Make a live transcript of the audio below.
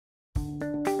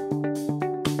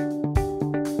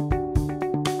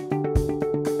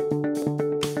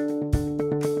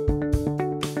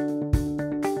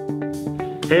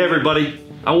Hey everybody,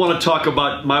 I want to talk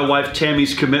about my wife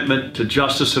Tammy's commitment to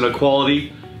justice and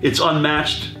equality. It's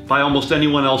unmatched by almost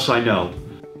anyone else I know.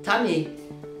 Tammy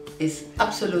is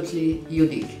absolutely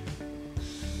unique.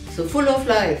 So full of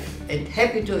life and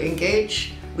happy to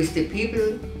engage with the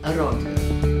people around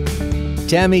her.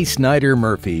 Tammy Snyder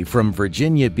Murphy from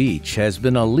Virginia Beach has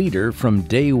been a leader from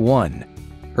day one.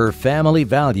 Her family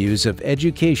values of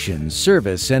education,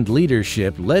 service, and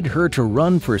leadership led her to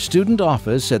run for student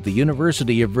office at the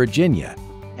University of Virginia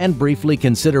and briefly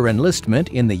consider enlistment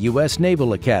in the U.S.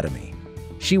 Naval Academy.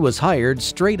 She was hired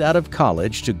straight out of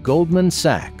college to Goldman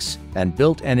Sachs and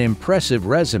built an impressive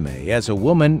resume as a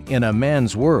woman in a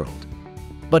man's world.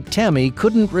 But Tammy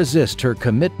couldn't resist her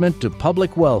commitment to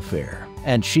public welfare,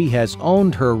 and she has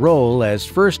owned her role as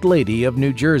First Lady of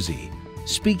New Jersey,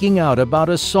 speaking out about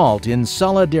assault in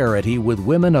solidarity with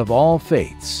women of all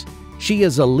faiths. She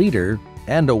is a leader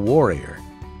and a warrior.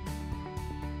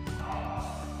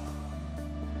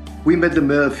 We met the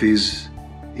Murphys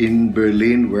in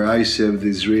Berlin, where I served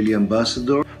as Israeli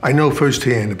ambassador. I know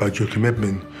firsthand about your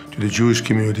commitment to the Jewish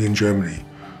community in Germany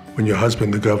when your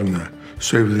husband, the governor,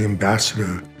 served as the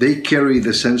ambassador. They carry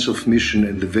the sense of mission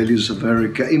and the values of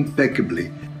America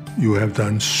impeccably. You have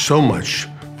done so much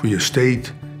for your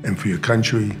state and for your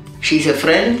country. She's a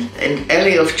friend and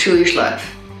ally of Jewish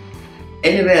life.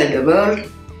 Anywhere in the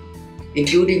world,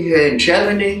 including here in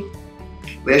Germany,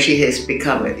 where she has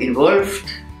become involved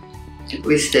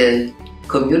with the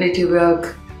community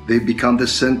work. They become the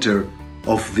center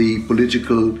of the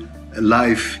political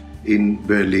life in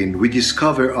Berlin. We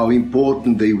discover how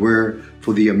important they were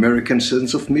for the American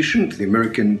sense of mission, to the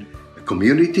American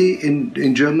community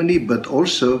in Germany, but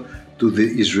also to the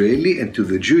Israeli and to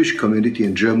the Jewish community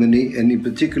in Germany, and in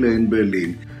particular in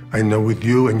Berlin. I know with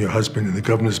you and your husband in the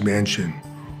governor's mansion,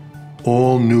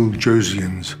 all New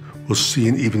Jerseyans will see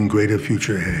an even greater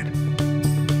future ahead.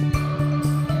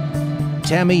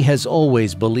 Tammy has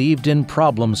always believed in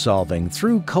problem solving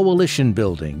through coalition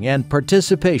building and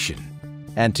participation.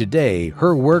 And today,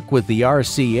 her work with the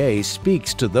RCA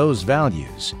speaks to those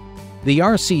values. The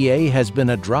RCA has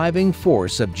been a driving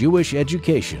force of Jewish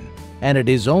education, and it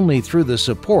is only through the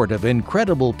support of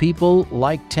incredible people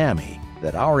like Tammy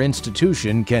that our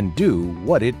institution can do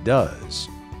what it does.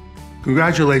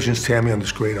 Congratulations, Tammy, on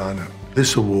this great honor.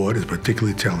 This award is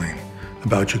particularly telling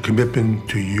about your commitment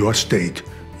to your state,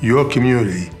 your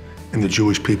community, and the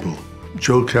Jewish people.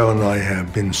 Joe, Carol, and I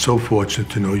have been so fortunate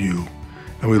to know you,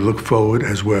 and we look forward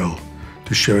as well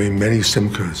to sharing many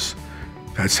simchas,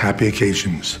 that's happy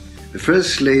occasions. The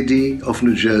First Lady of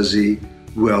New Jersey,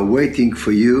 we are waiting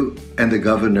for you and the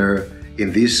governor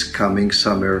in this coming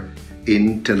summer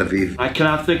in Tel Aviv. I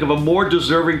cannot think of a more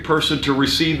deserving person to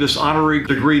receive this honorary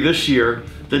degree this year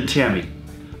than Tammy.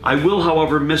 I will,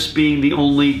 however, miss being the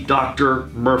only Dr.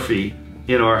 Murphy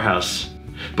in our house.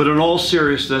 But in all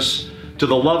seriousness, to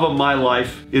the love of my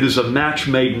life, it is a match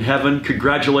made in heaven.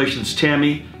 Congratulations,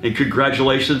 Tammy, and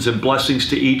congratulations and blessings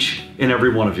to each and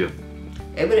every one of you.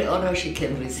 Every honor she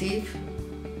can receive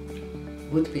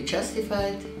would be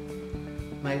justified.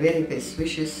 My very best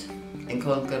wishes and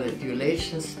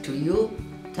congratulations to you,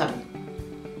 Tammy.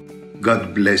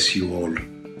 God bless you all.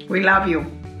 We love you.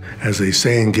 As they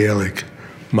say in Gaelic,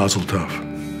 Mazel Tov.